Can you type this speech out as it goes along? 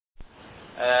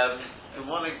Good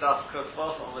morning, Daf Kufaf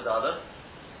on with Adam.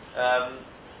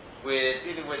 We're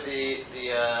dealing with the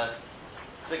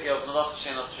sugya of Malach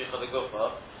Shein Tzricha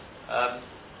L'Gufa.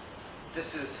 This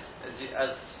is, as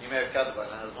you may have gathered by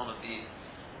now, is one of the,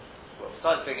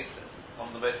 besides being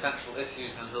one of the most central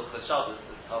issues in Hilchos Shabbos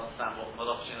is to understand what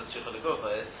Malach Shein Tzricha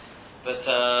L'Gufa is. But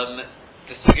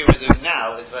the sugya we're doing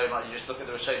now is very much, you just look at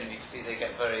the Rishonim, you can see they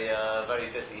get very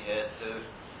busy here to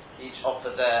each offer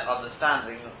their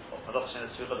understanding of Malach Shein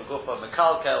Tzricha L'Gufa,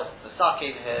 Mekalkel, the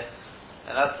Sakin here.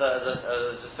 And that's, as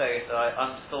I was just saying,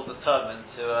 I'm still determined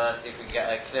to see if we can get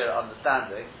a clearer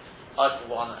understanding. I,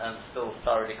 for one, am still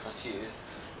thoroughly confused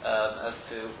as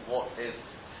to what is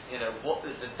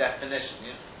the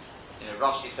definition.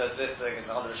 Rashi says this thing, and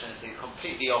the other Rishonim say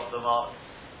completely off the mark.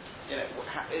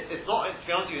 It's not, to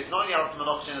be honest with you, it's not only out of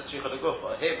Malach Shein Tzricha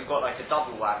L'Gufa. Here we've got like a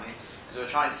double whammy, because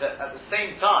we're trying to, at the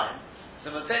same time,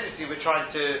 simultaneously we're trying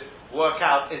to work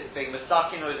out, is it being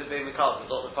Masakin or is it being Mekalkel?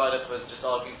 Dr. Freilich was just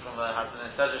arguing from has an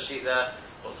Seder sheet there,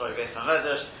 or sorry, based on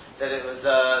Redesh, that it was,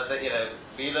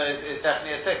 Bila is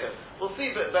definitely a ticket. We'll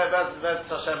see, but Bez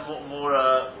Hashem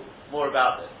more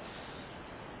about this.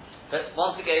 But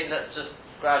once again, let's just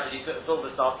gradually build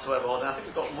this up to where we're holding. I think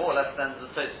we've got more or less than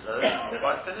the Tosis, so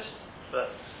right finished.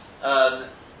 But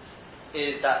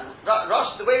is that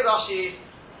the way Rashi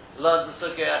learns the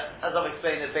sugya, as I've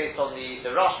explained, it based on the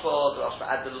Rashba. The Rashba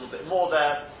adds a little bit more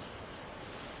there,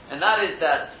 and that is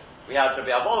that we have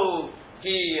Rabbi Abahu.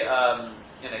 He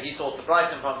thought the bright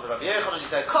in front of Rabbi Yochanan, and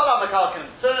he said, "Kol ha'mekalkelim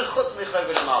tzurich chutz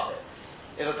michov v'lemaveh."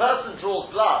 If a person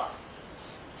draws blood,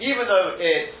 even though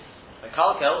it's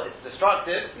mekalkel, it's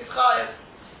destructive, he's chayav.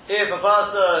 If a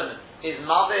person is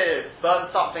mavir,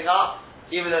 burns something up,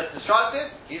 even though it's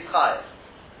destructive, he's chayav.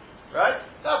 Right?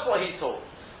 That's what he taught.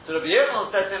 So Rabbi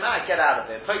Yochanan said to him, get out of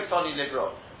it. Focus on your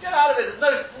liberal. Get out of it. There's no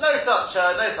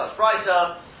such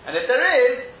brighter. And if there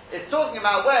is, it's talking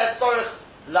about where tzorich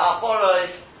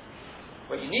la'aporoi,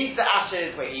 where he needs the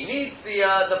ashes, where he needs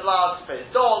the blood for his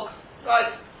dog.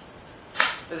 Right?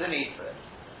 There's a need for it.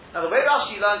 Now the way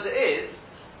Rashi learns it is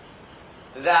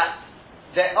that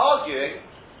they're arguing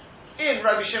in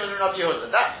Rabbi Shimon and Rabbi Yehuda.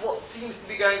 That's what seems to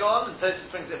be going on. And Tosis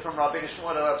brings it from Rabbi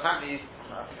Shmuel, apparently.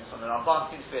 I think it's from the Ramban,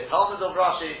 seems to be a Talmud of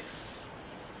Rashi.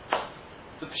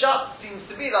 The Pshat seems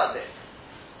to be like this.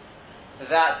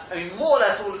 That, more or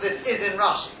less all of this is in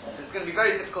Rashi. So it's going to be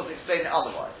very difficult to explain it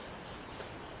otherwise.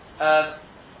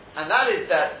 And that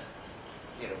is that,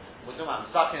 we're talking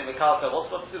about Masakin and Mekalkel, what's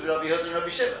got to do with Rabbi Yehuda and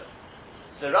Rabbi Shimon?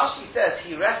 So Rashi says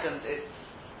he reckons it's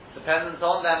dependent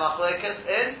on their machlokes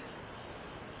in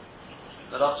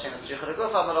Malach Shein Tzricha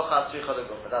L'Gufa, Malach Tzricha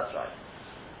L'Gufa. That's right.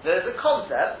 There's a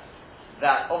concept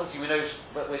that obviously we know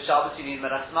with Shabbos you need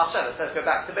Melech Machsheva. So let's go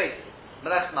back to basics.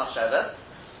 Melech Machsheva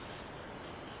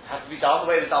has to be done the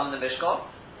way it was done in the Mishkan.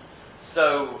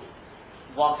 So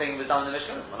one thing was done in the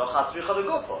Mishkan is Malach Tzricha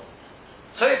L'Gufa.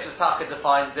 Tosis Taka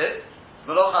defines it.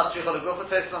 Malach Tzricha L'Gufa,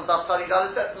 Tosis on Daf Tzadi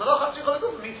Dalet says Malach Tzricha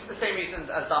L'Gufa means for the same reasons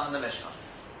as done in the Mishkan.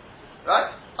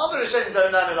 Right? Other Rishonim don't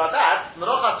learn it like that.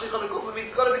 Malach Tzricha L'Gufa means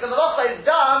it's got to be the Malacha is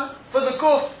done for the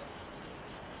Guf.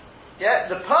 Yeah,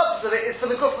 the purpose of it is for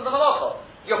the guf of the malacha.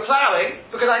 You're ploughing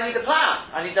because I need the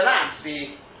plough. I need the land to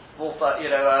be more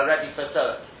ready for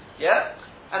sowing. Yeah,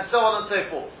 and so on and so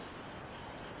forth.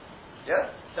 Yeah,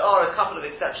 there are a couple of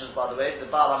exceptions, by the way. The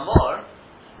Baal Hamor,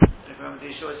 if you remember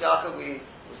the Yeshuas Yaakov, we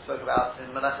spoke about in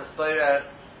Menachas Borer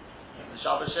in the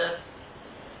Shabbos Shir.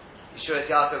 Yeshuas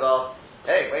Yaakov asked,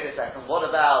 "Hey, wait a second. What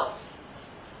about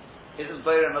isn't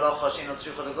Borer Malacha Shein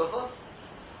Tzricha L'Gufa?"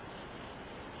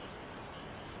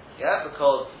 Yeah,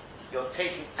 because you're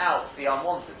taking out the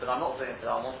unwanted, but I'm not doing it for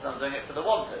the unwanted, I'm doing it for the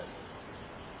wanted.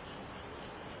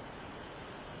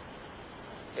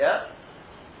 Yeah?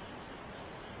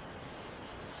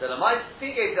 So the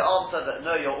Maisti gave the answer that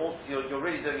no, you're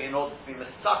really doing it in order to be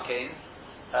misakin.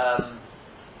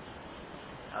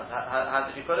 How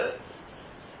did you put it?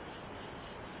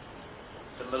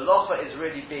 The malacha is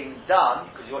really being done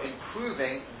because you're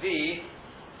improving the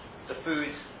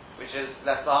food which is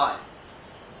left behind.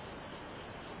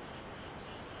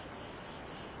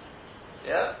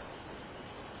 Yeah?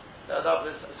 So that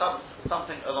was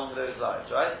something along those lines,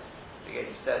 right?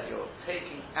 Again, you said you're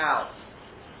taking out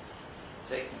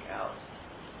bad.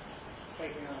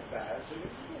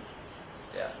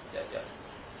 Yeah.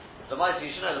 The Maisel, you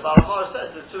should know, the Baal Hamor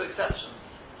says there's two exceptions.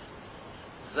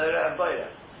 Zora and Boira.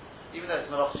 Even though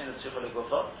it's Malach Shein Tzricha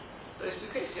L'Gufa, those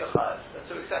two cases are chayav. There are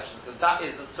two exceptions, because that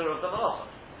is the Torah of the Malacha.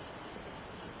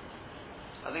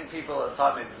 I think people at the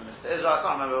time, maybe Mr. Israel, I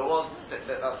can't remember what it was, that's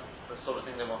the sort of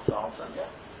thing they want to answer. Yeah.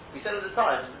 We said at the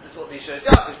time, this is what the Yeshuas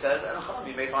Yaakov says, and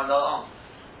you may find our answer.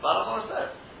 Baal Hamor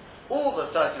says. all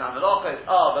the 39 melachos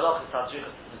are melachos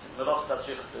tatzrichas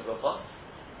to gufa,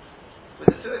 with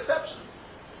the two exceptions.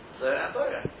 So, and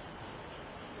Torah.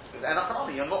 Because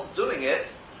enochanami, you're not doing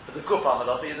it for the gufa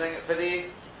melacha, you're doing it for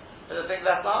the thing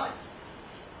left behind.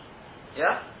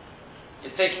 Yeah?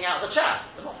 You're taking out the chaff,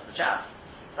 but not for the chaff.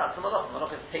 That's the melacha.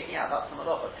 Melacha is taking out, that's the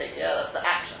melacha. That's the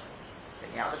action.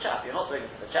 Taking out the chaff. You're not doing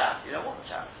it for the chaff, you don't want the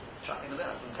chaff. Tracking the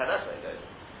middle, from Kadesa it goes.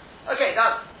 Okay,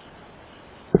 that's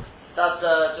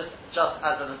just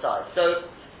as an aside. So,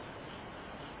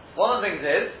 one of the things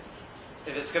is,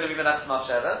 if it's going to be Menachas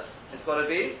Machshavas, it's got to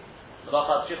be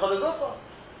Melacha Tzricha L'Gufa.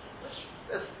 Which,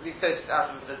 we say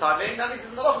for the time being, that means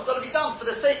the Melacha has got to be done for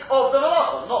the sake of the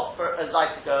Melacha, not for a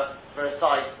Zaitika, for a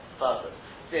side purpose.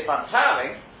 So if I'm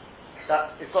ploughing,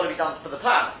 that it's got to be done for the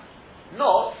plough.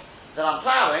 Not that I'm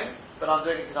ploughing, but I'm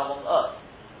doing it because I want earth.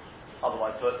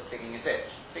 Otherwise, it's digging a ditch.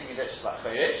 Digging a ditch is like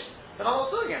Chodesh, but I'm not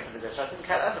doing it for the ditch. I didn't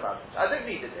care about it. I don't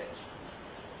need the ditch.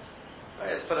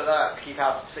 Right, let's put it there, keep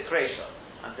out sick ratio.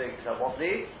 I'm doing it because I want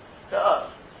the earth.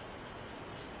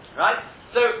 Right?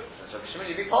 So Rabbi Shimon,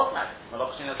 you'd be problematic.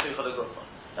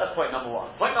 That's point number one.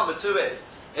 Point number two is,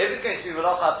 if it's going to be if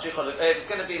it's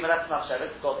going to be Menachas Machshavas,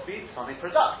 it's got to be something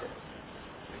productive.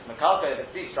 If it's Mekalka, if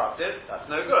it's destructive, that's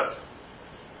no good.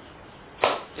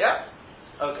 Yeah?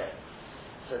 Okay.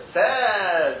 So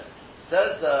says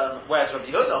where's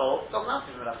Rabbi Yehuda holds, doesn't have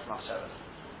to be Menachas Machshavas.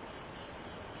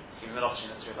 Even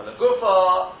Menachas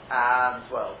Gufa, and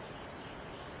well,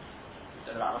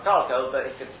 don't know about Mekalka, but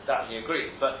if it's that he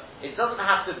agrees. But it doesn't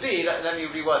have to be, let me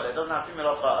reword it, it doesn't have to be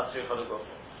Menachas Gufa.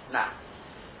 Now,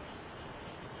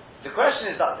 the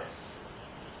question is like this.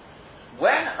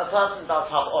 When a person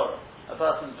does have oral, a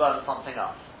person burns something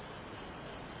up,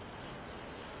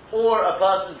 or a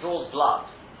person draws blood,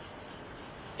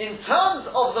 in terms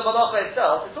of the malacha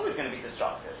itself, it's always going to be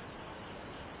destructive.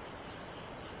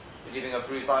 You're leaving a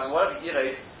bruise line or whatever,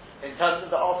 in terms of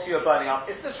the artery you're burning up,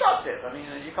 it's destructive. I mean,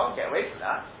 you can't get away from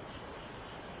that.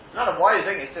 No matter why you're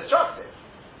doing it, it's destructive.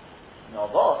 No,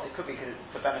 boss, it could be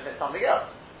to benefit something else.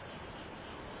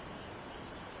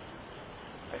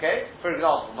 Okay? For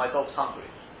example, my dog's hungry.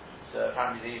 So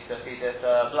apparently they used to feed it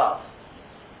blood.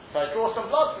 So I draw some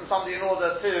blood from somebody in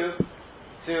order to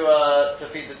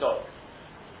feed the dog.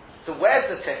 So where's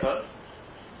the tikkun?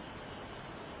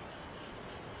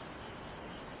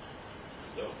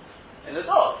 In the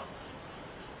dog.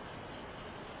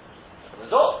 In the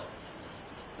dog.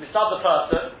 Mistab the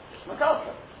person, it's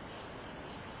Mekalka.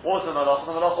 What was the malacha?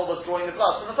 The malacha was drawing the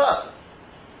blood from the person.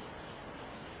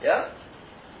 Yeah?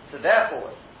 So therefore,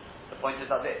 the point is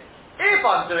like this. If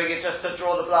I'm doing it just to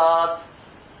draw the blood,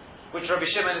 which Rabbi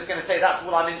Shimon is going to say that's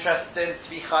all I'm interested in, to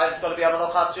be chayav, it's got to be a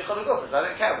malacha tzricha l'gufa, so I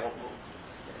don't care what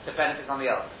the benefits on the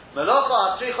other.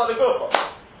 Malacha tzricha l'gufa.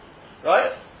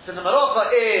 Right? So the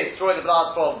malacha is drawing the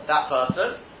blood from that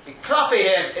person. You klapi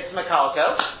him, it's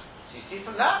mekalkel. So you see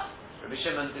from that, Rabbi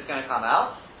Shimon is going to come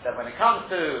out that when it comes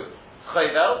to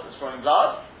chayvel, destroying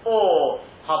blood, or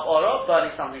hab'ora,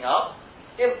 burning something up,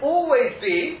 it'll always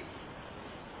be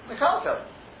mekalkel.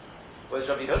 Whereas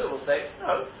Rabbi Yehuda will say,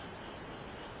 no,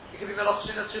 it could be malacha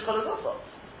tzricha l'gufa.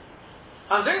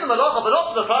 I'm doing the malacha, but not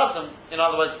for the person. In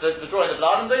other words, the drawing the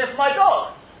blood, I'm doing it for my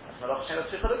dog. That's malacha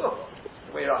tzricha l'gufa.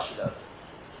 The way Rashi does it.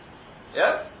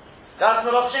 Yeah? That's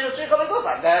malacha tzricha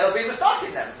l'gufa. There'll be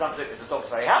mistaken then. If the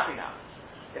dog's very happy now.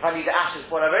 If I need the ashes,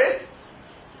 whatever it is,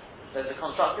 there's a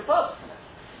constructive purpose in it.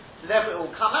 So therefore it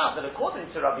will come out that according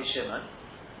to Rabbi Shimon,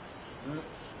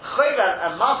 Chayvel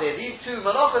and Mavir, these two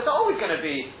malachas are always going to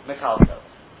be mekalkel.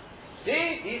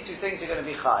 See, these two things are going to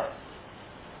be chayav.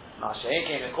 Mashiach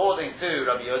came according to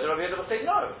Rabbi Yehuda will say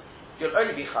no. You'll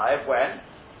only be chayav when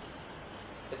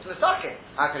it's mistaken.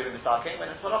 How can it be mistaken?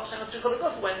 When it's malach shem tzricha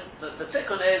l'gufa, when the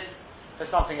tikkun is for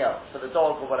something else, for the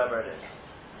dog or whatever it is.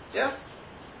 Yeah?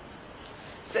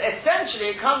 So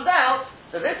essentially it comes out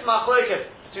that this machlokes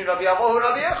between Rabbi Avohu and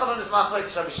Rabbi Yochanan is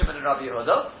machlokes Rabbi Shimon and Rabbi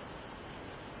Yehuda.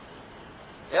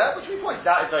 Yeah, which we pointed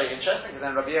out is very interesting, because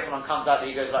then Rabbi Yochanan comes out that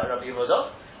he goes like Rabbi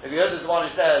Yehuda. Rabbi Yehuda is the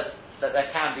one who says that there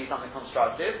can be something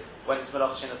constructive when it's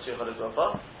Melach Shin Tzricha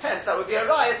L'Gufa. Hence, that would be a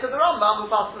riot to the Rambam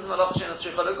who passes Melach Shin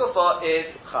Tzricha L'Gufa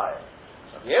is Chayav.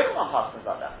 Rabbi Yochanan passes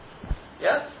like that.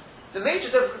 Yeah? The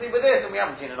major difficulty with this, and we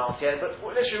haven't seen an answer yet, but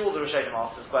literally all the Rishonim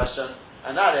ask this question,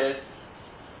 and that is,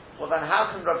 well then how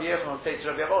can Rabbi Yochanan say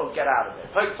to Rabbi Avoh, get out of it?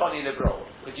 Poke Tony Liberal.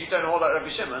 Because you don't know all like Rabbi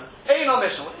Shimon. Ein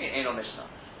Mishnah. What do you mean Ein Mishnah?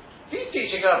 He's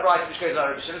teaching a bright which goes like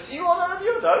Rabbi Shimon, so you are like Rabbi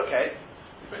Yehuda, okay.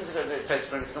 He brings it over,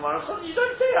 you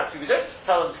don't say that to people, you don't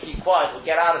tell them to keep quiet or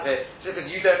get out of it just because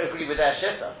you don't agree with their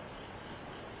shitta.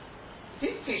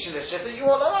 He's teaching this shitta, you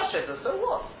are like that shitta, so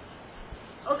what?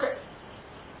 Okay.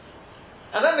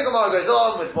 And then the Gemara goes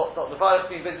on with what the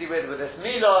Father's been busy with this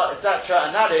Milah,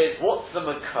 etc., and that is, what's the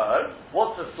Makar?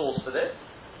 What's the source for this?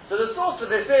 So the source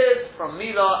for this is from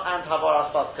Milah and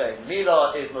Havaras Bas Kohen.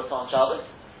 Milah is Matan Shabbos,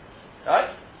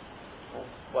 right?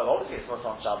 Well, obviously it's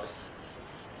Matan Shabbos.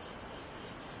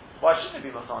 Why shouldn't it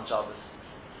be Matan Shabbos?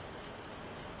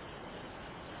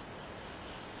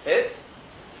 It's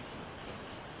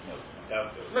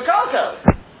Mekalkel.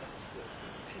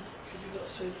 Can you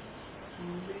not say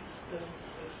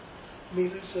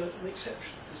Mila's an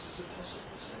exception? This is a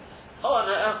possible sense. Oh,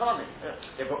 no, pardon me.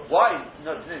 Yeah, but why?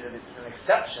 No, it's an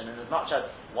exception in as much as,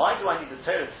 why do I need the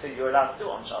Torah to say you're allowed to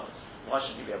do it on Shabbos? Why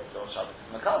shouldn't you be able to do it on Shabbos?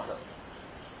 It's Mekalkel.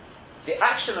 The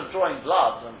action of drawing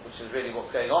blood, which is really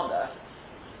what's going on there,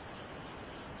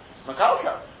 is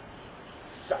Mekalkel.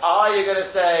 So are you going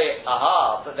to say,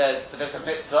 aha, but there's a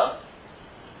mitzvah?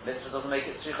 Mitzvah doesn't make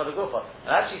it tzricha l'gufa.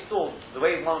 And I actually saw the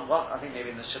way one I think maybe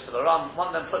in the Shif al-Aram,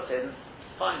 one of them puts in,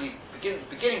 finally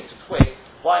beginning to twig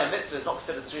why a mitzvah is not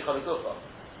considered tzricha l'gufa.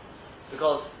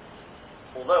 Because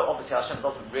although obviously Hashem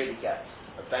doesn't really get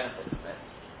a benefit from it,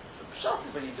 the pshat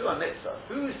is when you do a mitzvah,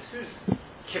 who's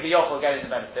kiviyachol getting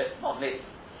the benefit? Not me.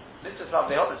 Mitzvah's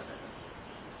Rabbi Hodis.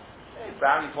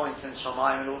 Brownie points in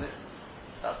Shamayim and all this.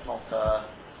 That's not.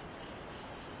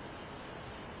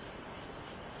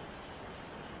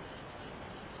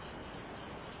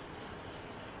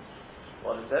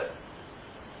 What is it?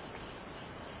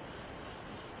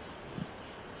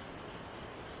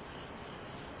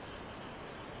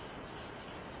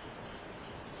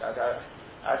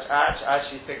 I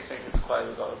actually think it's quite.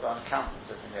 We've got an accountant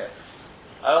sitting here.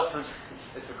 I often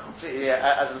it's a completely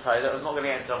as an aside. I'm not going to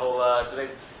get into a whole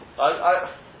debate. I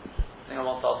think I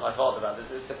want to ask my father about this.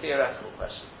 It's a theoretical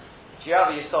question. If you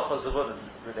have a Yisachar Zevulun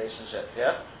relationship,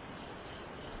 yeah.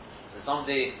 So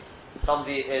somebody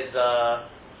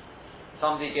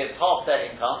gives half their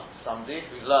income to somebody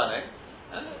who's learning,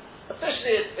 and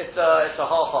officially it's a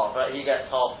half, right? He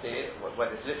gets half when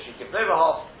it's literally given over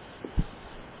half.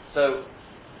 So,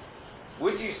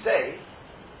 would you say,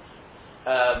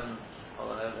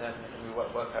 hold on, let me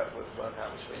work out which way.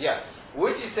 Yeah,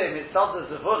 would you say Mitzvah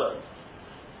Zavulun?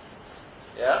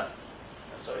 Yeah,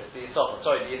 sorry, it's the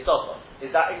Yisachar.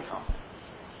 Is that income?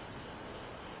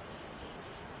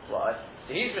 Right.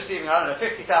 So he's receiving, I don't know,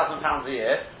 £50,000 a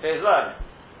year for his learning.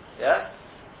 Yeah?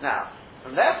 Now,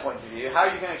 from their point of view, how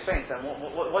are you going to explain to them,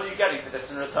 what are you getting for this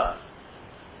in return?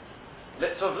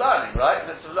 Mitzvah of learning, right?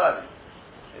 Mitzvah of learning.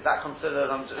 Is that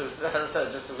considered, just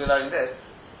as we're learning this,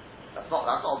 that's not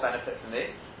a benefit to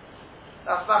me.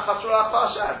 That's not Chasurah for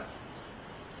Hashem.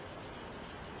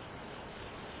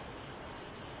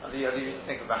 I need to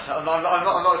think about it. I'm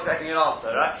not expecting an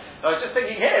answer, right? I was just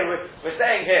thinking here, we're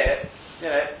saying here,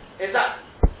 is that,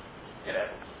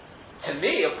 to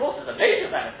me, of course, it's a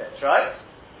major benefit, right?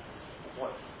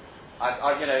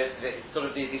 It's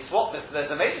sort of the swap. There's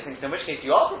a major thing. So in which case,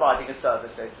 you are providing a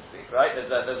service, so to speak, right?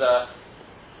 There's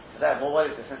what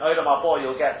is this? In Olam Haba,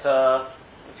 you'll get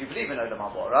if you believe in Olam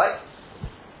Haba, right?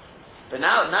 But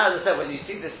now, as I said, when you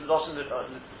see this loss in the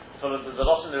sort of the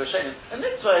loss in the Rishonim, a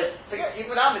mitzvah is even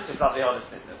without mitzvah, the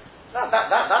honest mitzvah.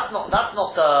 That's not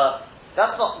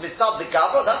mitzvah the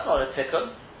gavra. That's not a tikkun.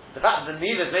 The fact that the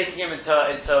Neva is making him into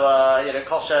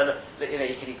kosher,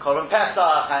 you can eat korban pesach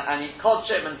and eat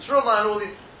kodshim and truma and all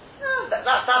these.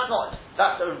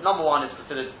 That's number one is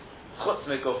considered chutz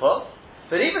megufa.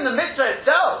 But even the mitzvah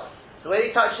itself, the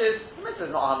way he touches, the mitzvah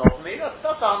is not hanor for me. That's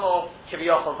hanor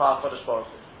kiviyachol for Kodesh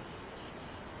Baruch Hu.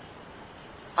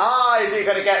 Is he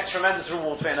going to get tremendous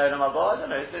reward for Olam Haba? I don't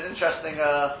know. It's an interesting.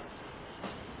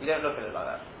 We don't look at it like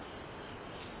that.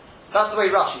 That's the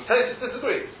way Rashi. Tosfos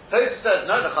disagrees. Tosfos says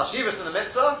no. The chashivas and the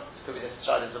mitzvah. This could be this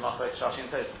child is a machlokes Rashi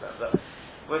and Tosfos. But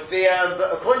with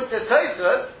but according to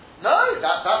Tosfos, no.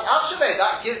 That's actually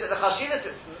that gives it the chashivas.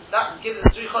 That gives it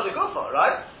the tzricha l'gufa,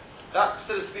 right? That's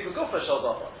considered to be the gufa shel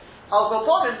davar. Al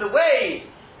Gopon is the way.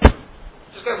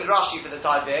 Just go with Rashi for the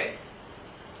time being.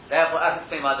 Therefore, as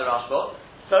explained by the Rashba.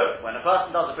 So, when a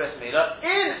person does a bris milah,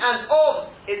 in and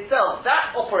of itself,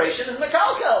 that operation is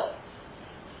mekalkel.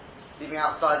 Leaving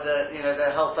outside the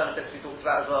health benefits we talked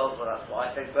about as well that's what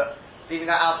I think, but leaving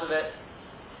that out of it,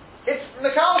 it's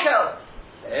mekalkel.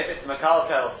 If it's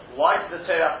mekalkel, why does the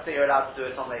Torah say you're allowed to do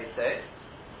it on the 8th day?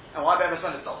 And why when it's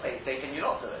not the 8th day can you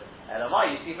not do it?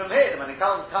 Elamai, you see from here that when it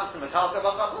comes to mekalkel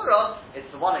b'chapura, it's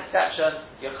the one exception,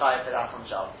 you're chayav to that on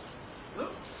Shabbos.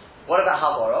 What about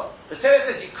Havara? The Torah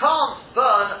says you can't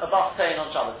burn a bas kohen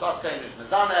on Shabbos. Bas kohen is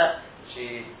mezaneh,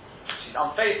 she's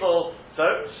unfaithful, so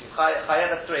she's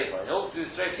chayav streifa. In order to do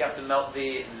streifa, you have to melt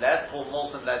the lead, pour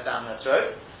molten lead down her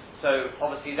throat. So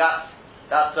obviously that's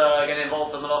going to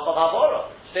involve the malach of Havara.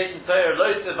 State in Torah,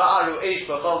 lo teva'aru eish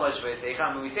b'chol moshvei.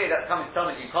 When we say that coming to tell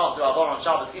me you can't do Avor on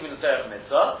Shabbos, even in Torah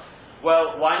mitzvah,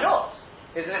 well, why not?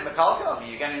 Isn't it mekalkel? I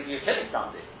mean, you're killing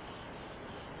somebody.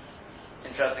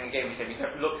 Interesting again, we say we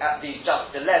don't look at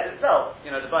just the lead itself,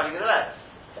 the burning of the lead.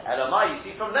 The Elamai, you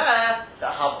see from there,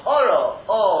 that Hav'ora,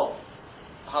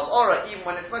 even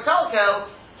when it's mekalkel,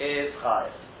 is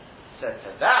chayiv. So to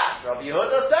that, Rabbi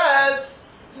Yehuda says,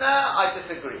 no, I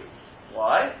disagree.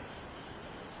 Why?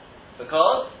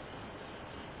 Because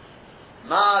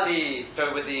Mali,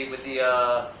 so with the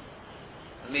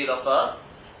Milah first,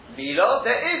 Milah,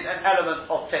 there is an element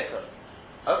of tikkun.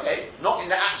 Okay, not in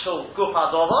the actual Guf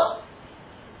HaDover.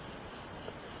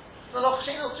 He'll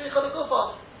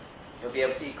be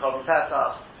able to eat Korban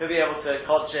Pesach, he'll be able to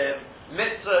Kodshim,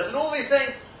 mitzvahs, and all these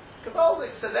things. Kabbalah.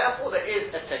 So therefore there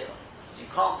is a tikkun. You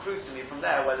can't prove to me from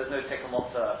there where there's no tikkun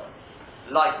whatsoever.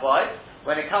 Likewise,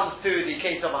 when it comes to the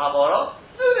case of Havara,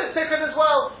 no, there's tikkun as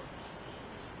well.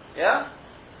 Yeah?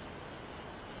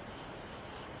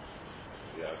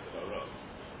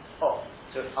 Oh,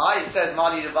 so if I said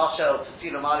Mali Devashel,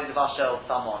 Tzila Mali Devashel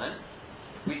Salmonin,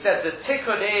 we said the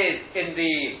tikkun is in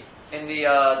the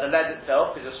lead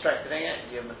itself, because you're strengthening it,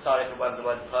 you're Messiah for whether the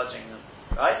word purging,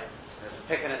 right? There's a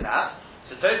tikkun in that.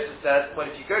 So Tosfos says, well,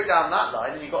 if you go down that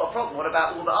line, then you've got a problem. What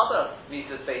about all the other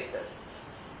meters bases?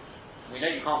 We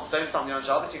know you can't stone something on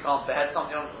Shabbos, you can't behead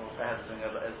something on, behead is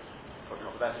probably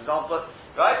not the best example, but,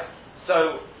 right?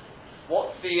 So,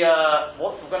 what's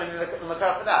going to be the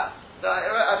makar for that? So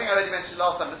I think I already mentioned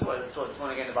last time, this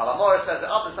morning again, the Balamora says it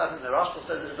up, and says it, the Rashba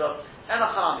says it as well,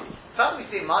 Enochanami. First we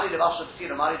see Mali Devashel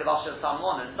Psina, Mali Devashel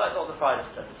Salmon, and that's what the Friday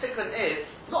says. The tikkun is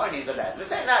not only the lead. We're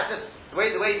saying that just the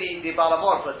way the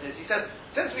Balamora puts it, he says,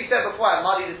 since we said before,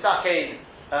 Mali Desakein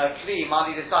Kli,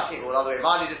 Mali Desakein, or the other way,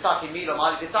 Mali Desakein Milo,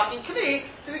 Mali Desakein Kli,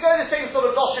 so we go in the same sort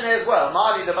of Lashon here as well.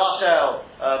 Mali Devashel,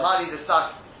 Mali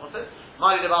Desakein, what's it?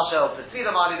 Mali Devashel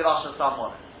Psina, Mali Devashel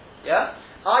Salmon. Yeah?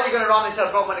 Are you going to run into a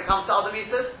problem when it comes to other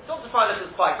meters? Dr. Freilich is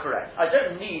quite correct. I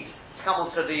don't need to come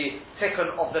onto the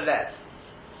tikkun of the lead.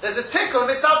 There's a tikkun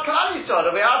mitzad Klal Yisrael,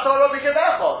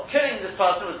 killing this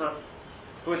person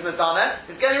who is Mezaneh,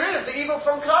 is getting rid of the evil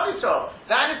from Klal Yisrael.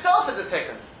 That in itself is a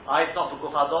tikkun. It's not for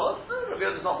Guf HaDolos. No, Rabbi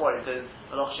Yehuda is not worried. It says,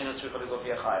 so that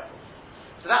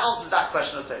answers that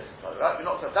question of Tosfos, right? We're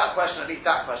not sure. That question, at least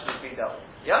that question has been dealt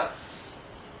with. Yeah?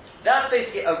 That's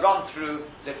basically a run through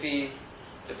the Fi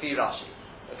Rashi.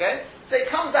 Okay? So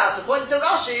it comes out, according to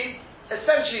Rashi,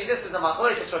 essentially this is a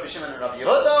machlokes Rabbi Shimon and Rabbi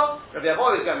Yehuda. Rabbi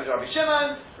Avoy is going with Rabbi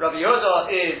Shimon. Rabbi Yehuda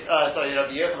is,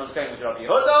 Rabbi Yochanan is going with Rabbi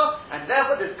Yehuda. And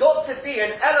therefore there's got to be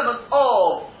an element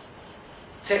of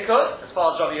tikkun, as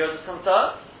far as Rabbi Yehuda is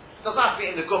concerned. It doesn't have to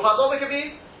be in the guf hador, it could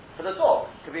be for the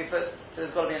dog. It could be so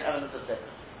there's got to be an element of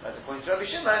tikkun. But according to Rabbi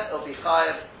Shimon, it'll be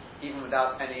chayav even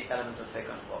without any element of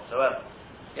tikkun whatsoever.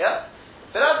 Yeah?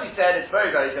 But as we said, it's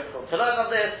very, very difficult to learn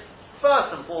on this.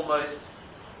 First and foremost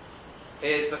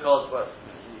is because,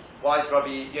 why is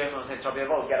Rabbi Yochanan saying Rabbi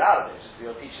Avoy get out of it? Just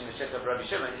you're teaching the shit of Rabbi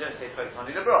Shimon, you don't say focus on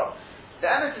the Bro. The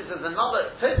evidence is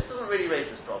another, Tosfos doesn't really raise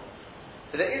this problem.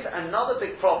 But there is another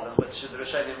big problem which the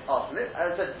Rishonim asked, and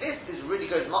I said this really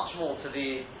goes much more to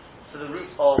the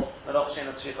root of Melach Shein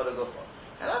Tzricha L'Gufa.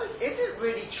 And that is it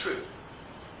really true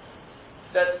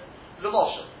that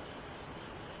L'Moshe,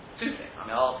 two things,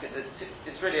 I'll ask it,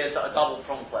 it's really a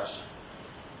double-pronged question.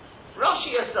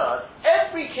 Rashi asserts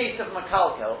every case of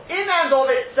Makalkel, in and of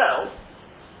itself,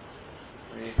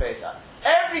 let me rephrase that,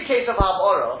 every case of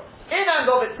Havora, in and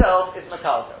of itself is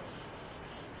Makalkel.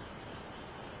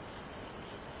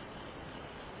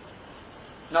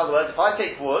 In other words, if I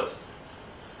take wood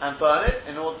and burn it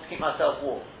in order to keep myself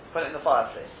warm, put it in the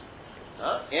fireplace,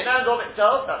 in and of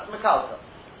itself, that's Makalkel.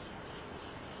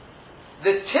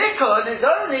 The tikkun is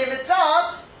only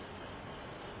mitzad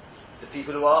the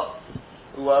people who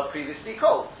were previously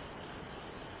cold.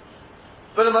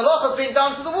 But the malach has been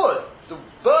done to the wood. The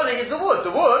burning is the wood.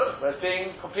 The wood was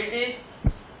being completely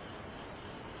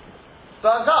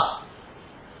burnt up.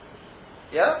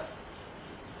 Yeah?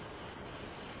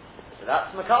 So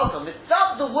that's Makalkel.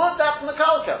 Mitzvah the wood, that's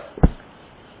Makalkel.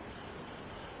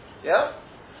 Yeah?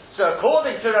 So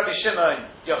according to Rabbi Shimon,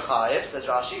 Yochayev, says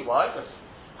Rashi, why? Because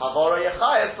Havora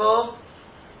Yochayev for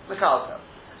Makalkel.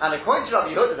 And according to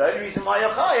Rabbi Yehuda, the only reason why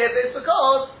Yochayev is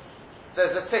because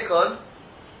there's a tikkun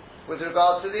with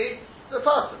regard to the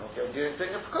person. Okay, you're doing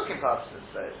it for cooking purposes,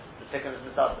 so the tikkun is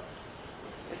mitzvah.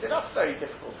 You see, that's very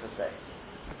difficult to say.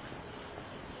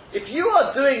 If you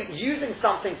are using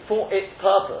something for its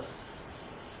purpose,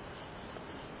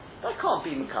 that can't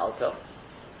be Makalkel.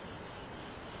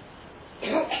 You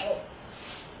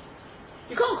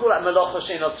can't call that Melach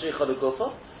Shein Tzricha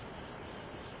L'Gufa.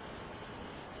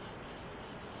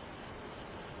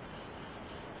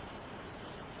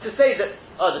 to say that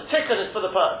the tikkun is for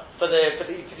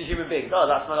the human beings. Oh,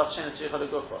 that's malach shein tzricha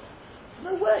legufa.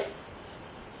 No way.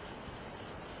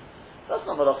 That's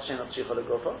not malach shein tzricha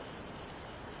legufa.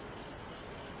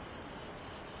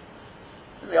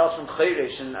 And they ask from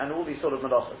chayrish and all these sort of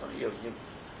malachas. I mean, you're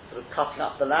sort of cutting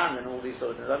up the land and all these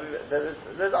sort of things. I mean,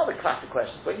 there's other classic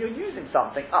questions. When you're using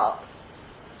something up,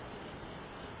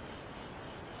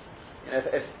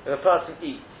 if a person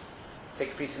eats,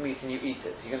 take a piece of meat and you eat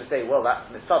it, so you're going to say, well, that's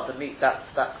mitzvah, the meat, that's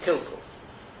kilkul.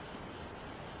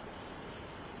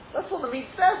 That's what the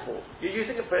meat's there for. You're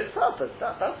using it for its purpose.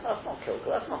 That's not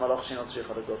kilkul. That's not malach shein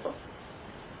tzricha legufa.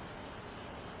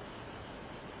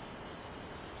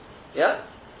 Yeah?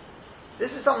 This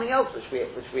is something else which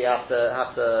we have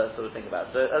to sort of think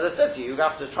about. So, as I said to you, you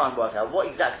have to try and work out what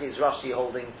exactly is Rashi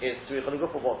holding is tzricha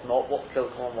legufa, what's not, what's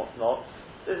kilkul and what's not.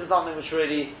 This is something which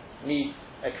really needs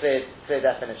a clear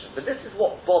definition. But this is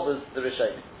what bothers the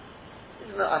Rishonim.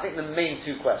 This is, I think, the main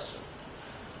two questions.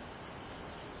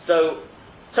 So,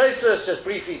 Tosfos, just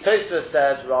briefly, Tosfos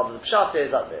said, rather the pshat is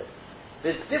like this.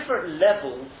 There's different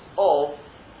levels of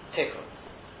tikkun.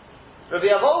 Rabbi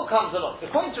Avol comes along.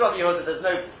 According to Rabbi Yehuda, there's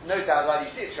no doubt about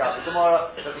it. You see it throughout the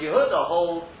Gemara. Rabbi Yehuda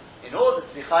holds, in order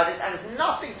to be chayvit, and it's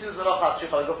nothing to do with malach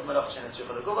tzricha legufa, malach shein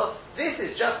tzricha legufa. This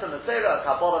is just a Masorah, a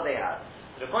Kabbalah they have.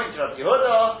 But according to Rabbi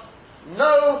Yehuda,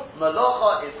 no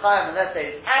malacha is chayim unless there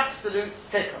is absolute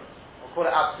tikkun. We'll call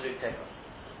it absolute tikkun.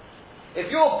 If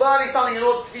you're burning something in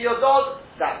order to feed your dog,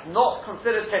 that's not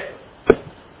considered tikkun.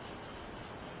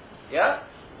 Yeah?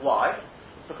 Why?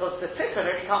 Because the tikkun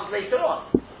only comes later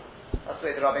on. That's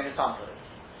the way the Rabbeinu Tam put it.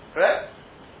 Correct?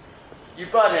 You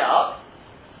burn it up,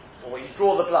 or you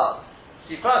draw the blood.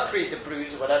 So you first create a bruise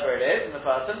or whatever it is in the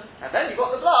person, and then you've got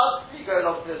the blood, you go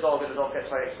along to the dog and the dog gets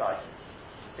very excited.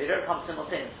 They don't come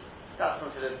simultaneously. That's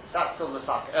still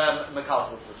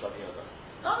Mekalkal to Rabbi Yehuda.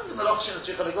 Nothing to Malach shein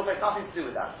tzricha legufa, has nothing to do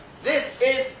with that. This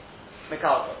is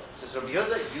Mekalkal. Says Rabbi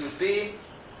Yehuda, you would be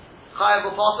Chayav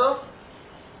U'Pater.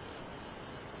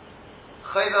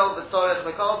 Chayvel B'Tzorech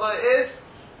Mekalkal is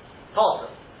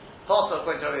Pater. Pater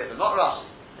according to Rabbi Yehuda, not Rashi.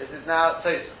 This is now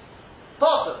Tosfos.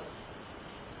 Pater.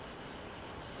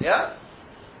 Yeah?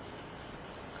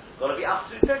 It's got to be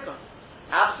absolute tikkun.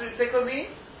 Absolute tikkun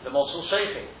means the moshel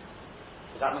sheichi.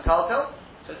 Is that Mekalkal?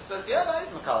 So it says, yeah, that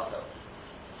is Mekalkal.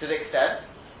 To the extent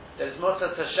that it's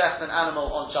mutter to shecht an animal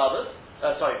on Shabbos,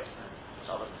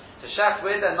 Shabbos, to shecht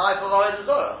with a knife of Avodah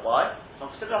Zarah. Why? It's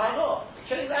not considered halal. You're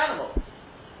killing the animal.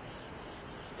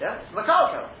 Yeah? It's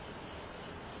Mekalkal.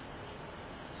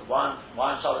 So why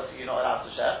on Shabbos are you not allowed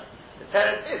to shecht? The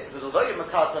teretz is, because although you're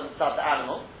Mekalkal inside the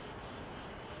animal,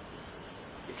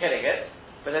 you're killing it,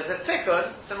 but there's a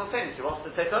tikkun simultaneously. What's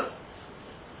the tikkun?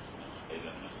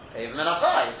 Even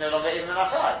Menachai, it's no longer even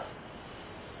Menachai.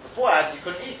 Beforehand you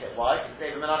couldn't eat it. Why? Because it's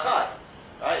even Menachai.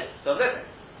 Right? It's still living.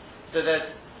 So there's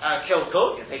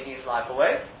kilkul, you're taking its life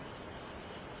away.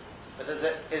 But there's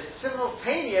a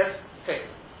simultaneous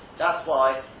tikkun. That's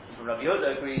why even Rabbi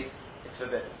Yehuda agrees it's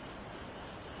forbidden.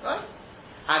 Right?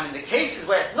 And in the cases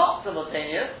where it's not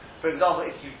simultaneous, for example,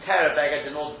 if you tear a beged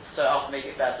in order to sew it up and make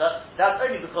it better, that's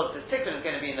only because the tikkun is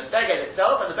going to be in the beged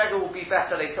itself, and the beged will be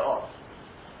better later on.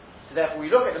 So therefore,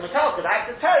 we look at the Mekalkal, the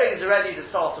act of tearing is already the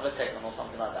start of a tikkun or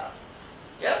something like that.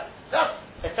 Yeah? That's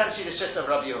essentially the shit of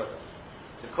Rabbi Yehuda.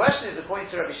 The question is according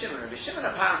to Rabbi Shimon. Rabbi Shimon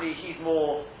apparently he's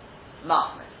more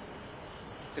machmir.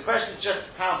 The question is just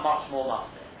how much more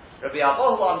machmir. Rabbi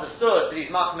Abahu understood that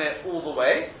he's machmir all the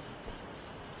way.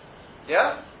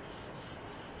 Yeah?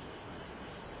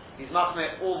 He's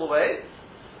machmir all the way.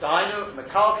 Dahainu,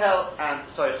 Mekalkal,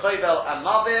 Choyvel and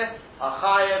Mavir are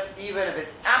chayav even if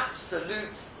it's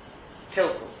absolute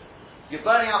kilkul. You're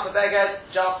burning up a beged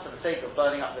just for the sake of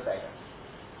burning up the beged.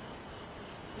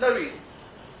 No reason.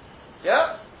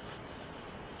 Yeah?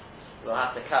 We'll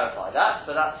have to clarify that,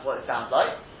 but that's what it sounds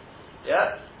like.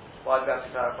 Yeah? Why do we have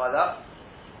to clarify that?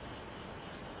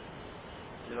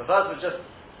 If a person was just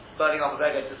burning up a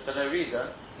beged just for no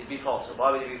reason, he'd be potter.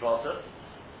 Why would he be potter?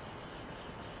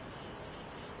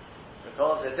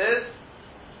 Because it is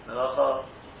melacha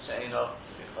she'eino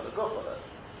tzricha legufa.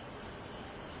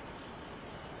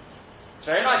 It's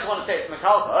very nice to want to say it's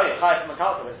Mekalkal. Oh, you're chayav for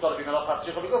Mekalkal, but it's got to be Melachas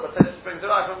Tzricha Legufa. But this brings it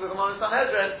right from the Gemara in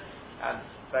Sanhedrin and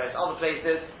various other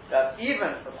places that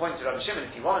even according to Rabbi Shimon,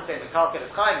 if you want to say Mekalkal is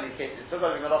chayav in these cases, it's still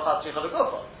got to be Melachas Tzricha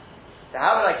Legufa. So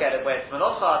how would I get it where it's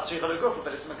Melachas Tzricha Legufa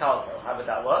but it's Mekalkal? How would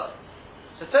that work?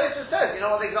 So Tosfos says, you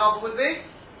know what the example would be?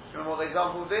 Do you remember what the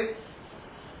example would be?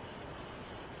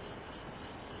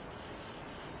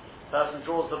 Person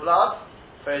draws the blood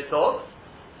for his dog.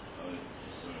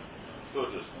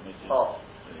 Oh.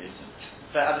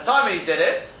 So at the time when he did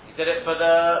it for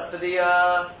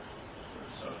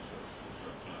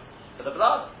for the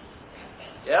blood.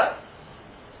 Yeah?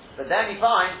 But then he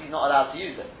finds he's not allowed to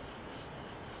use it.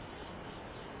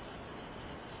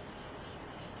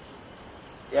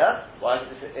 Yeah? Why is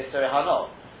it Isser Hanov?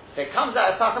 So it comes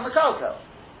out as Taka Mekalkel.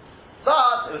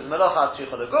 But it was Melocha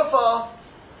Tzricha L'Gufa.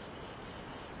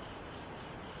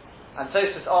 And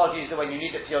Tosfos argues that when you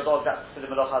need it for your dog, that's for the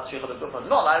Melocha Tzricha L'Gufa.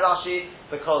 Not like Rashi,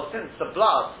 because since the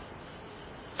blood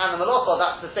and the Melocha,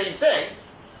 that's the same thing,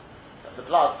 the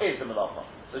blood is the Melocha.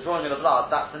 The drawing of the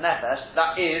blood, that's the Nefesh,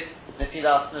 that is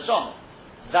Netilas Neshama.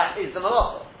 That is the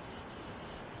Melocha.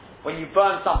 When you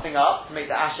burn something up to make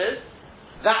the ashes,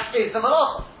 that is the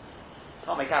Melocha. You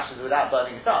can't make ashes without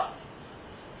burning it up.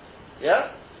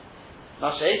 Yeah?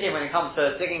 Now, when it comes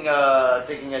to digging a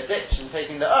ditch and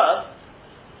taking the earth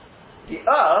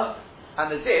and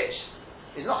the ditch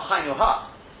is not Chayin Hak.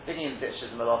 Digging in the ditch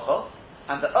is a Melocha,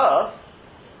 and the earth,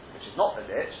 which is not the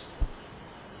ditch,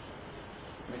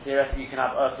 I mean, theoretically you can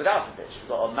have earth without a ditch. If you've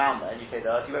got a mound there and you take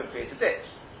the earth, you won't create a ditch.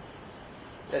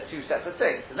 They're two separate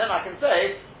things. And then I can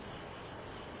say,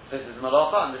 this is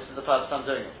Melocha and this is the purpose I'm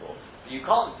doing it for. But you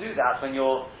can't do that when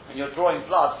you're drawing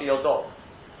blood for your dog.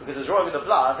 Because the drawing of the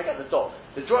blood, forget the dog,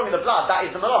 the drawing of the blood, that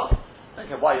is the Melocha. I don't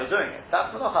care why you're doing it.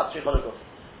 That's Melocha Tzricha L'Gufa.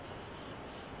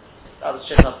 That was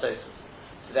Shimon of Tosfos.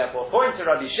 So therefore, according to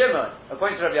Rabbi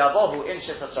Abahu in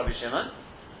Shittas Rabbi Shimon,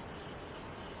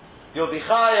 you'll be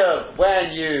chayav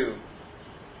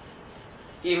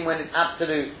even when it's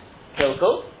absolute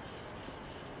kilkul.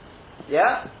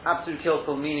 Yeah? Absolute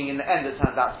kilkul meaning in the end it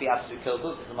turns out to be absolute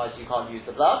kilkul, because otherwise you can't use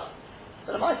the blood.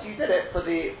 But otherwise you did it for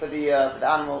the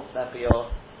animal, for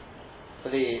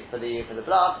the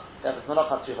blood, therefore it's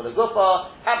Melocha Tzricha L'Gufa,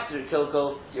 absolute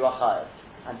kilkul, you are chayav.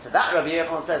 And to that Rabbi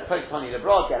Yochanan says, Poni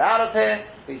Lebra, get out of here.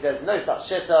 But he says, no such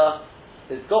shitta.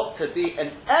 There's got to be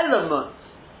an element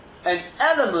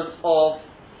of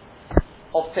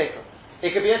tikkun.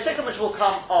 It could be a tikkun which will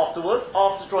come afterwards,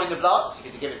 after drawing the blood.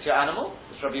 You could give it to your animal,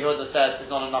 which Rabbi Yehuda says is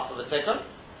not enough of a tikkun.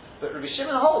 But Rabbi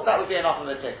Shimon holds that would be enough of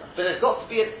a tikkun. But there's got to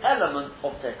be an element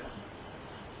of tikkun.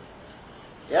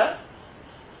 Yeah?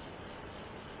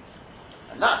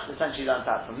 And that's essentially learned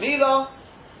out from Milah.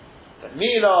 That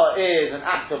Milah is an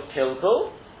act of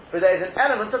kilkul, but there is an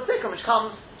element of tikkun which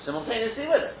comes simultaneously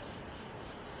with it.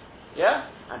 Yeah?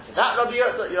 And to that Rabbi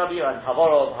Yehuda and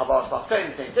Havara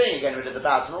Safkoin, same thing, you're getting rid of the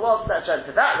bad from the world, etc. And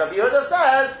to that Rabbi Yehuda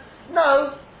says,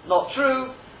 no, not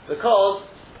true, because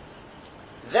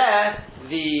there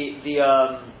the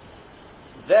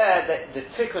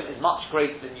tikkun is much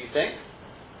greater than you think.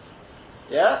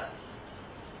 Yeah?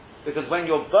 Because when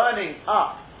you're burning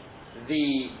up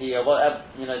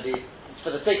it's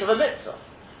for the sake of a mitzvah,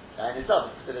 and it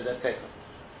doesn't consider a tikkun.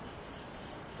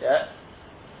 Yeah?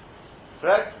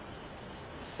 Correct?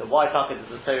 So why does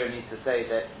the Torah need to say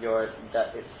that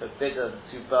it's forbidden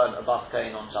to burn a bas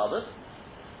kain on Shabbos?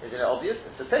 Isn't it obvious?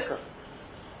 It's a tikkun.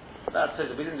 That's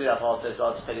it. We didn't do that part, so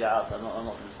I'll just figure it out. I'm not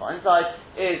going to find inside.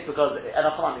 Is because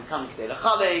Enochaman is coming today.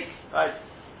 L'chalik, right?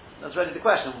 That's really the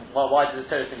question. Well, why does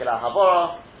the Torah think about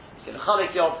Havara? It's l'chalik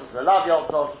yotzos, the lav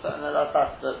yotzos, and that's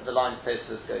the line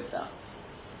Tosfos goes down.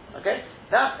 Okay,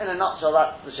 that's in a nutshell.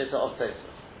 That's the shitta of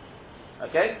Tosfos.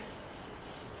 Okay.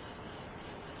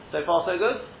 So far, so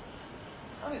good?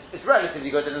 I mean, it's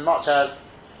relatively good in as much as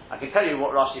I can tell you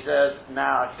what Rashi says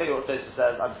now, I can tell you what Tosfos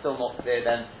says, I'm still not clear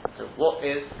then. So what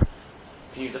is,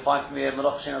 can you define for me a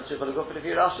Melocha She'eina Tzricha L'Gufa if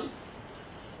you're Rashi?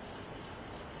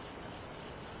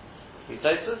 Read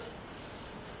Tosfos?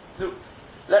 Look,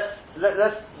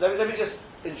 let me just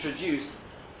introduce,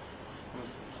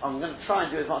 I'm going to try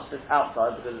and do as much of this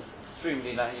outside because it's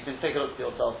extremely lengthy. You can take a look for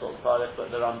yourself sort of private, but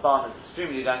the Ramban is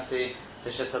extremely lengthy.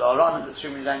 The Shittel Aran is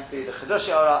extremely lengthy. The Chedush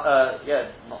Aran, the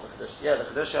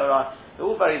Chedush Aran, they're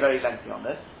all very, very lengthy on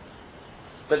this.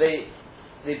 But they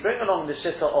bring along the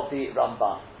Shitta of the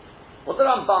Ramban. What the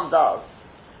Ramban does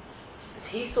is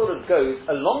he sort of goes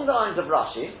along the lines of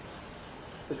Rashi,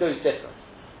 but goes different.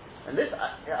 And this,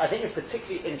 I think, is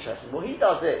particularly interesting. What he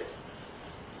does is,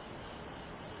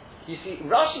 you see,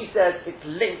 Rashi says it's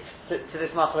linked to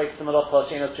this Machlokes to Melocha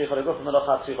She'eina Tzricha L'Gufa,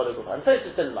 Melocha Tzricha L'Gufa. And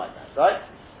Tosfos didn't like that, right?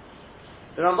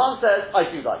 The Ramban says, I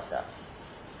do like that.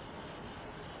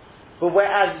 But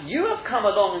whereas you have come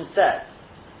along and said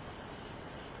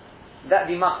that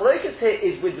the Machlokes here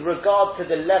is with regard to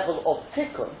the level of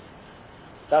tikkun,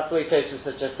 that's the way Tosfos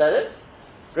has just said it.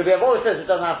 Rabbi Abahu says it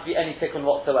doesn't have to be any tikkun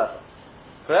whatsoever.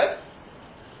 Correct?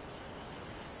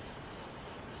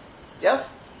 Yes?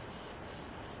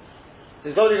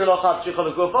 There's only Melocha Tzricha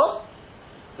L'Gufa.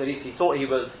 So at least he thought he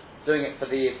was doing it for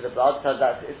the blood. Turns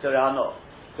out it's not.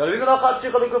 But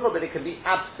it can be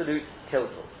absolute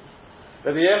kilkul.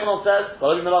 Rabbi Yochanan says,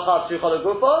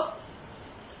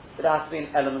 But it has to be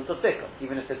an element of tikkun,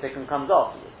 even if the tikkun comes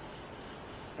afterwards.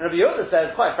 And Rabbi Yehuda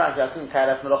says, quite frankly, I couldn't care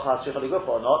if Melocha Tzricha L'Gufa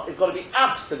or not, it's got to be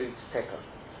absolute tikkun.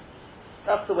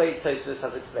 That's the way Tosfos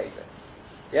has explained it.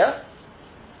 Yeah?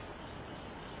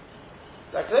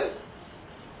 Is that clear?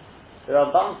 The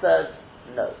Ramban says,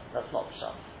 no, that's not the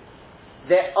Pshat.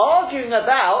 They're arguing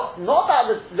about, not about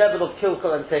the level of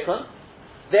Kilkel and Tikkun,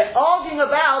 they're arguing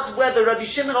about whether Rabbi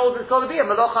Shimon holds it's got to be a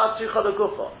Melocha Tzricha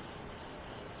L'Gufa.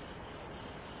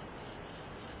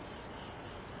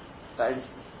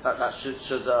 That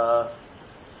should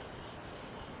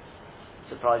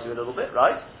surprise you a little bit,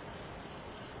 right?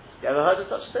 You ever heard of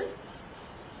such a thing?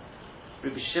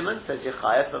 Rabbi Shimon says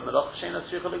Yechayev for Melocha She'eina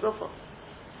Tzricha L'Gufa.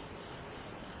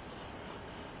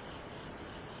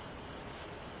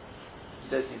 You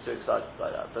don't seem so excited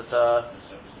by that, but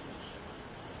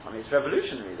I mean it's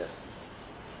revolutionary. This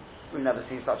we've never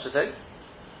seen such a thing.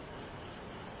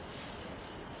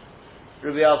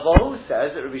 Rabbi Avohu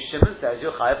says that Rabbi Shimon says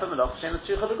you're chayav for Melocha She'eina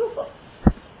Tzricha L'Gufa.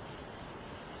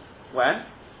 When?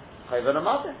 Chayav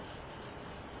L'Madeh.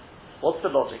 What's the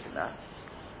logic in that?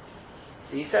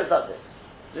 He says like this.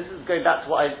 This is going back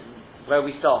to where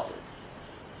we started.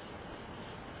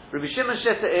 Rabbi Shimon's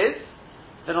Shitta is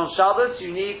that on Shabbos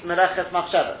you need Mereches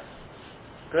Machshavas.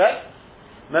 Correct?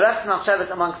 Mereches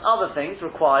Machshavas, amongst other things,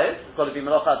 requires, it's got to be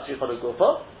Melocha Tzricha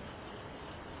L'Gufa,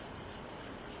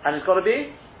 and it's got to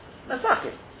be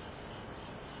Mesakim.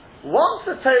 Once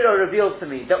the Torah reveals to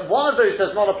me that one of those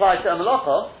does not apply to a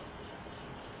Melocha,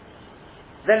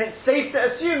 then it's safe to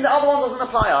assume the other one doesn't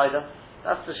apply either.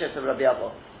 That's the shit of Rabbi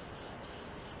Abba.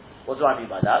 What do I mean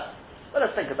by that? Well,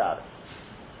 let's think about it.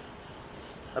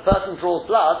 A person draws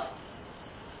blood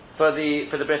for the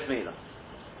bris milah.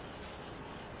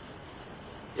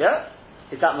 Yeah?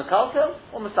 Is that mekalkel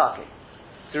or mesaki?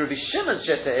 So Rabbi Shimon's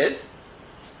shitta is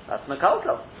that's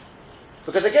mekalkel.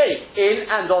 Because again, in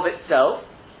and of itself,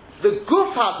 the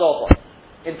guf hadover,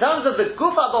 in terms of the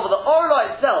guf hadover, the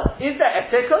orla itself, is there a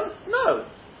tikkun? No.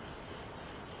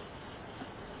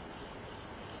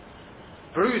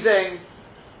 Bruising,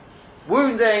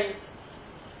 wounding,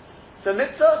 so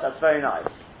mitzvah, that's very nice.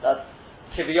 That's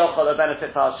kiviyochol, a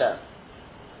benefit for Hashem.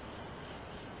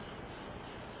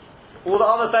 All the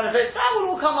other benefits, that will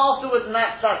all come afterwards, and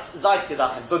that's zayt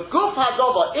gedachim. But guf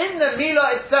hadover, in the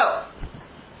milah itself,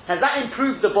 has that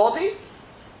improved the body?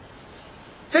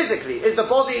 Physically, is the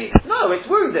body... No, it's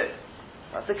wounded.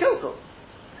 That's a kilkul.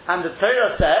 And the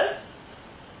Torah says,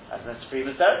 as the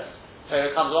Suprema says,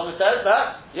 Torah comes along and says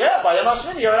that, yeah, by Yom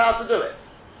HaShemini you're allowed to do it.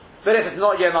 But if it's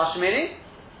not Yom HaShemini,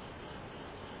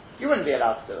 you wouldn't be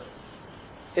allowed to do it.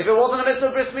 If it wasn't a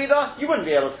mitzvah bris milah, you wouldn't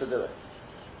be able to do it.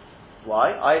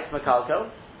 Why? It's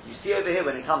mekalkel. You see over here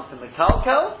when it comes to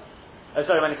mekalkel,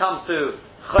 when it comes to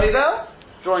chayvel,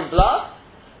 drawing blood,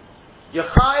 you're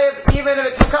chayiv even if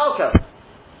it's mekalkel.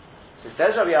 So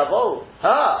says Rabbi Avoh,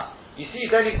 you see you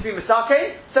don't need to be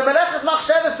misake, so Meleches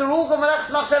Machshavas, the rules of Meleches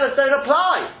Machshavas don't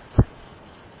apply.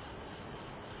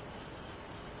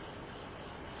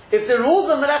 If the rules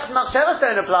of Meleches Machshavas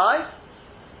don't apply,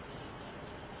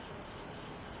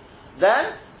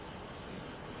 then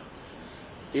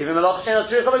even Melocha She'eina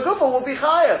Tzricha L'Gufa will be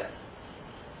chayiv.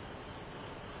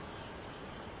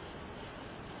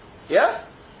 Yeah?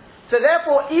 So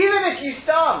therefore, even if you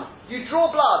stun, you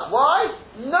draw blood. Why?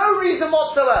 No reason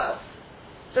whatsoever.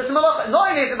 So it's not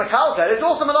only is it mekalkel, it's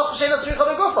also Melocha She'eina Tzricha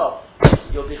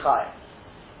L'Gufa. You'll be chayiv.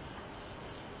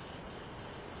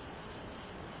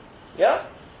 Yeah?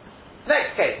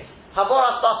 Next case.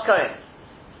 Havoras Bas Kohen.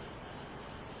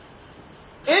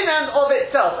 In and of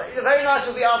itself, it's very nice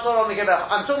will be answered on the Gemara.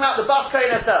 I'm talking about the Bas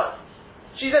Kohen herself.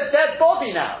 She's a dead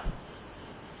body now.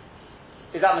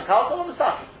 Is that mekalkel or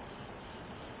mesaki?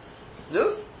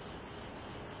 No?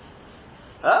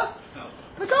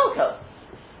 Mekalkel.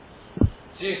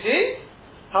 So you see,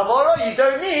 Havora, you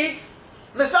don't need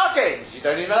Mesakes. You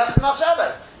don't need Meleches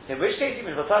Machshavas. In which case,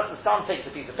 even if a person's son takes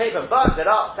a piece of paper and burns it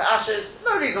up to ashes,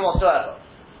 no reason whatsoever.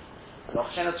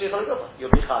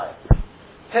 You'll be chayav.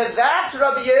 To that,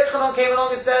 Rabbi Yochanan came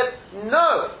along and said,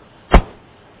 no.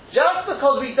 Just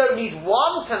because we don't need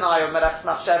one Tanai of Meleches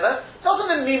Machshavas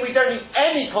doesn't mean we don't need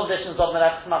any conditions of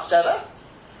Meleches Machshavas.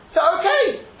 So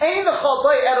okay, Ein L'chol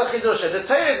Boi Ero Chidusha. The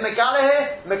Torah is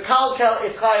Megaleh, Mekalkel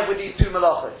is chayav with these two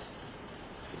melachos.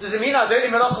 Does it mean I don't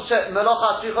need Melocha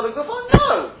Tzricha L'Gufa?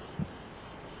 No.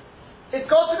 It's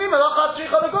got to be Melocha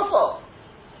Tzricha L'Gufa.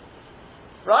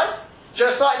 Right?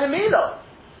 Just like the Milah.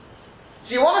 So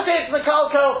you want to say it's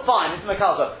Mekalkel? Fine, it's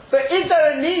Mekalkel. But is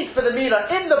there a need for the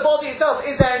Milah in the body itself?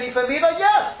 Is there a need for Milah?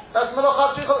 Yes. That's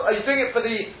Melocha Tzricha. Are you doing it for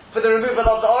the removal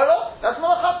of the Orla? That's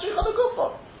Melocha Tzricha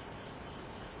L'Gufa.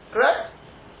 Correct?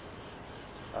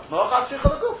 That's Malachat Shricha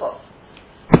L'Gufa.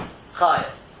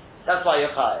 Chayev. That's why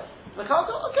you're Chayev.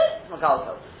 Mekalkel? Okay,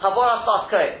 Mekalkel. Chavoras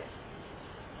Bas Kei.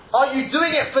 Are you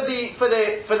doing it for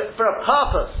a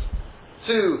purpose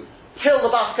to kill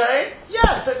the Bas Kei?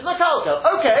 Yes, it's Mekalkel.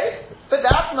 Okay, but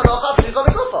that's Malachat Shricha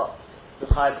L'Gufa. You're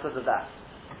Chayev because of that.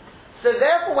 So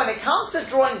therefore, when it comes to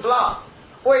drawing blood,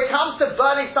 or it comes to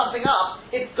burning something up,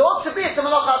 it's got to be a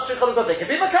Malachat Shricha L'Gufa. It can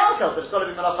be Mekalkel, but it's got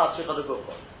to be Malachat Shricha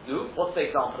L'Gufa. No? What's the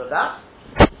example of that?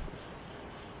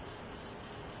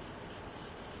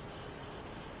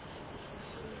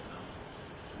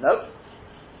 Nope.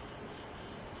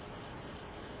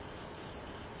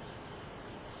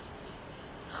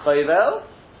 Chayvel,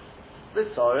 the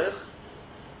tzorich,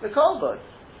 the kolbud.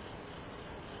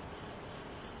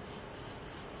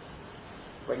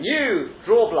 When you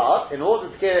draw blood in order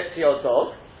to give it to your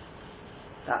dog,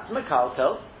 that's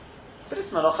mekalkel, but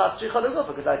it's melochat shricha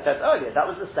l'gufa, because I said earlier that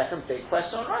was the second big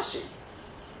question on Rashi.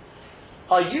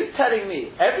 Are you telling me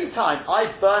every time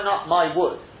I burn up my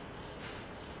wood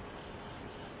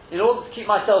in order to keep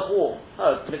myself warm?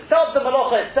 No, itself, the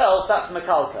malacha itself, that's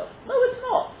mekalkel. No, it's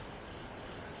not.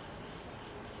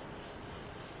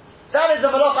 That is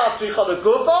a malacha tzricha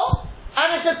l'gufa,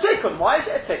 and it's a tikkun. Why is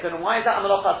it a tikkun, and why is that a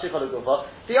malacha tzricha l'gufa?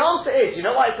 The answer is, you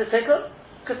know why it's a tikkun?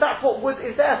 Because that's what wood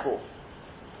is there for.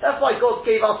 That's why God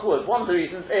gave us wood. One of the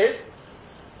reasons is,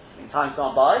 in times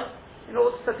gone by, in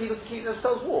order for people to keep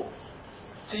themselves warm,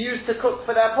 to use to cook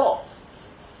for their pots,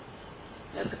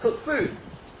 to cook food.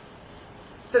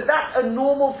 So that's a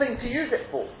normal thing to use it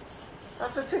for.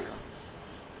 That's a tikkun.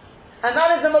 And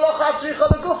that is a malacha tzricha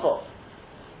l'gufa.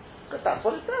 Because that's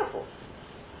what it's there for.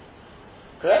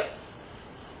 Correct?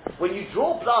 When you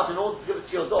draw blood in order to give it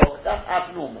to your dog, that's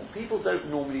abnormal. People don't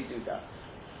normally do that.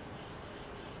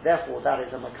 Therefore, that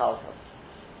is a mekalkel.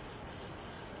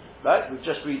 Right? We've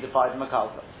just redefined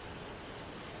mekalkel.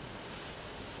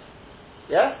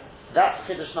 Yeah? That's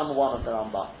Chiddush number 1 of the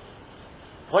Ramban.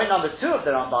 Point number 2 of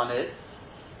the Ramban is,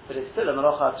 but it's still a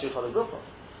malacha tzricha l'gufa.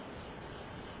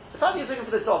 The fact that you're doing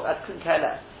it for the dog, I couldn't care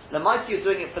less. The might you're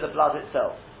doing it for the blood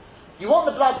itself. You want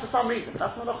the blood for some reason.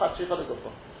 That's malacha tzricha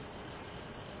l'gufa.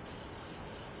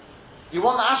 You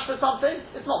want the ash for something?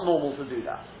 It's not normal to do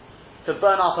that. To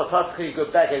burn up a perfectly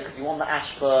good beggar because you want the ash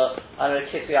for, I don't know,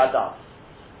 Kitri Adam.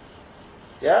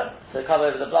 Yeah? To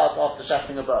cover over the blood after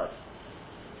shafting a bird.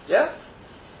 Yeah?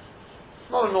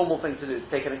 It's not a normal thing to do, to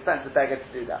take an expensive beggar to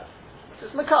do that. It's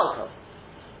just mekalkel.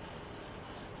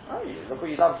 Oh, look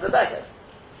what you've done to the beggar.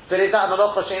 But is that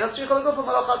malacha she'ena tzricha l'gufa,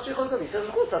 malacha tzricha l'gufa? He says,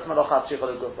 of course that's malacha tzricha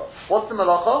l'gufa. What's the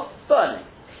malacha? Burning.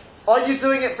 Are you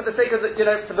doing it for the sake of the,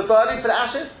 for the burning, for the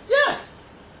ashes? Yes.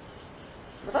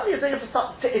 The fact that you're doing it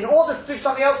in order to do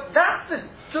something else, that's the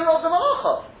surah of the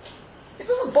malacha. It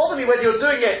doesn't bother me whether you're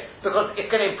doing it because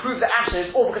it's going to improve the ashes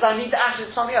or because I need the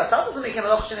ashes for something else. That doesn't make a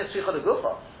malacha she'ena tzricha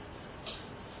l'gufa.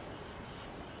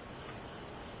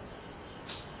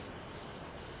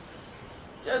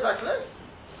 Yeah, exactly.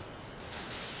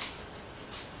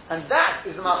 And that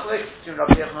is the machlek between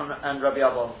Rabbi Yochanan and Rabbi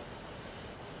Abba.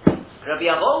 Rabbi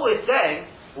Abba is saying,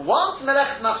 once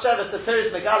Melech Machshavas the Series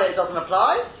Megala, it doesn't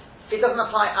apply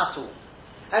at all.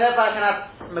 And if I can have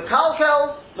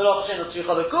Mekalkel, Melach She'ena Tzricha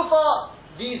l'Gufa,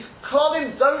 these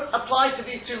Klovim don't apply to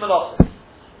these two Melachos.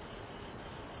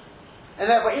 And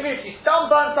therefore, even if you stun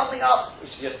burn something up, which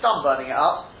is you're stun burning it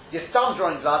up, you're stun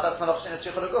drawing blood, that's Melach She'ena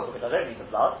Tzricha l'Gufa, because I don't need the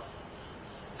blood.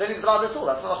 I don't need the blood at all,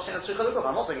 that's Melach She'ena Tzricha l'Gufa.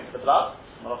 I'm not doing it for the blood,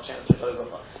 Melach She'ena Tzricha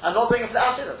l'Gufa. I'm not doing it for the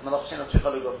ashes, that's Melach She'ena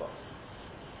Tzricha l'Gufa.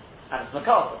 And it's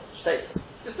Mekalkel, states it.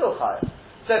 You're still chayav.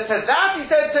 So to that he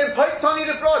said to him, "Poke Tony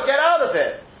the Broad, get out of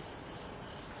it."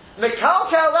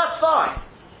 Mekalkel, that's fine.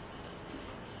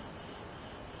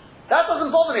 That doesn't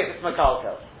bother me if it's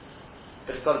Mekalkel.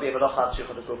 But it's got to be a Melachat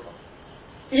Tzricha l'Gufa.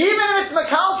 Even if it's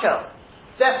Mekalkel,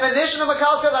 definition of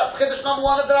Mekalkel, that's Chiddush number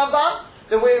 1 of the Ramban,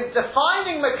 that we're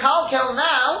defining Mekalkel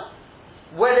now,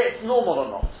 whether it's normal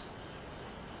or not.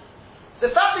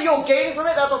 The fact that you're gaining from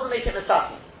it, that doesn't make it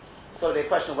Nesaki. It's got to be a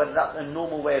question of whether that's a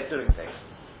normal way of doing things.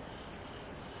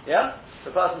 Yeah?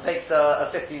 The person takes a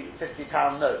 50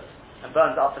 pound note and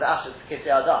burns it up for the ashes to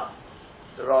Kisei Adam.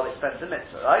 It's a rather expensive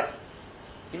mitzvah, right?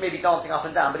 He may be dancing up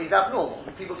and down, but he's abnormal.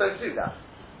 People don't do that.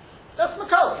 That's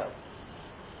Mekalkel.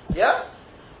 Yeah?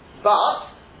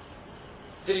 But,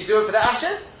 did he do it for the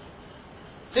ashes?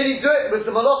 Did he do it with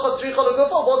the Malacha Tzricha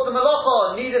l'Gufa? Was the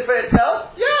Malacha needed for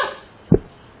itself? Yes!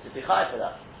 Should be high for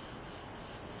that.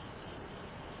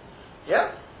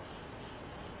 Yeah?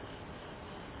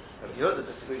 Rabbi Yehuda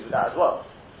disagrees with that as well.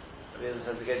 Rabbi Yehuda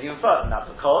says it goes even further than that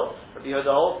because Rabbi Yehuda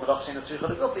holds Melach She'ena Tzricha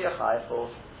l'Gufa you're chayav for.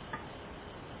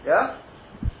 Yeah?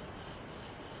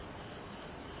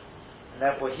 And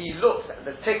therefore he looks at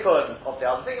the tikkun of the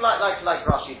other thing, like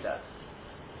Rashi said.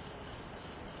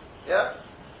 Yeah?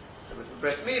 So with the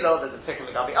Brit Milah, there's a tikkun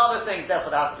of the other things,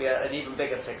 therefore there has to be an even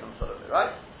bigger tikkun sort of it,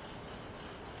 right?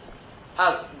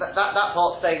 As that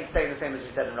part staying the same as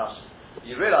we said in Rashi.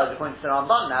 You realise, according to the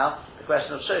Ramban now, the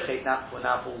question of Shochet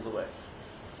now falls away.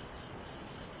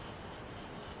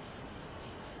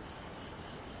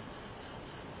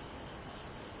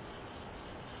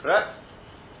 Correct?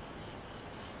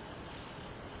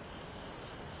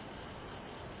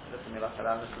 Look at me like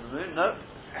around this from the moon. No.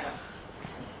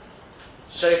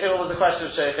 Shochet, what was the question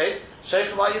of Shochet?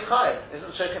 Shochet, why are you chayav?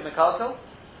 Isn't Shochet mekalkel?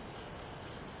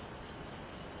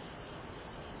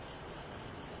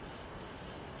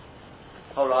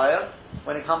 Horaya,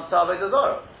 when it comes to Avodah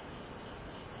Zarah.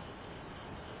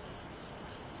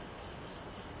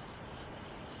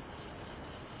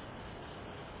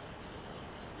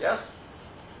 Yes?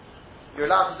 You're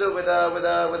allowed to do it with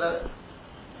a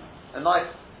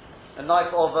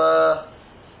knife of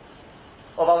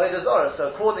Avodah Zarah. So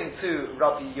according to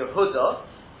Rabbi Yehuda,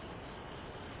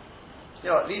 you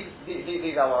know what, leave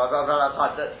that one. I've run out of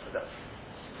time.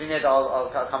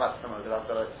 I'll come back to tomorrow because I've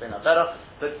got to explain that better.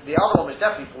 But the other one which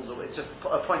definitely falls away, it's just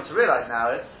a point to realise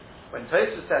now is, when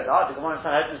Tosfos says, the Gemara in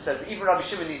Sanhedrin says, even Rabbi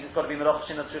Shimon needs, it's got to be Melach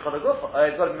Shina Tzricha L'Gufa,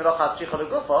 it's got to be Melach Tzricha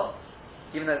L'Gufa,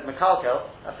 even though it's Mekalkel,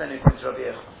 that's only according to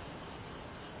Rabbi Yechon.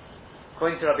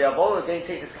 According to Rabbi Abol, we're going to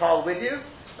take this Kal with you.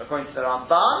 According to the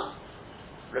Ramban,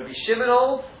 Rabbi Shimon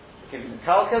holds, it can be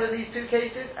Mekalkel in these two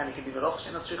cases, and it can be Melach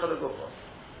Shina Tzricha L'Gufa.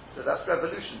 So that's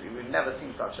revolutionary, we've never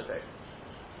seen such a thing.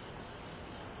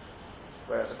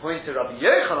 Whereas according to Rabbi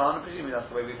Yochanan, presumably that's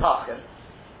the way we paskin,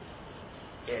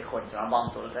 according to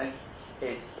Ramban sort of thing,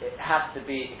 it has to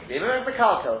be, it can be a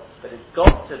mekalkel, but it's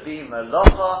got to be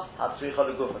melacha hatzricha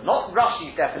legufa. Not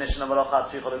Rashi's definition of melacha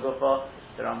hatzricha legufa,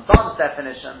 the Ramban's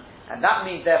definition, and that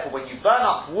means therefore when you burn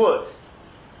up wood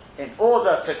in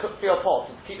order to cook for your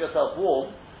pot and to keep yourself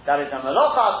warm, that is a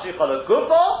melacha hatzricha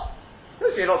legufa. So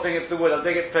you're not doing it for the wood, I'm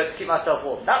doing it to keep myself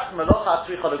warm. That's melacha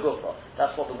hatzricha legufa.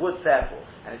 That's what the wood's there for.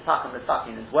 And it's takam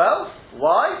misakin as well.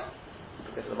 Why?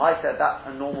 Because the Mai said that's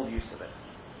a normal use of it.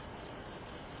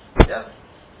 Yeah?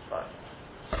 Right.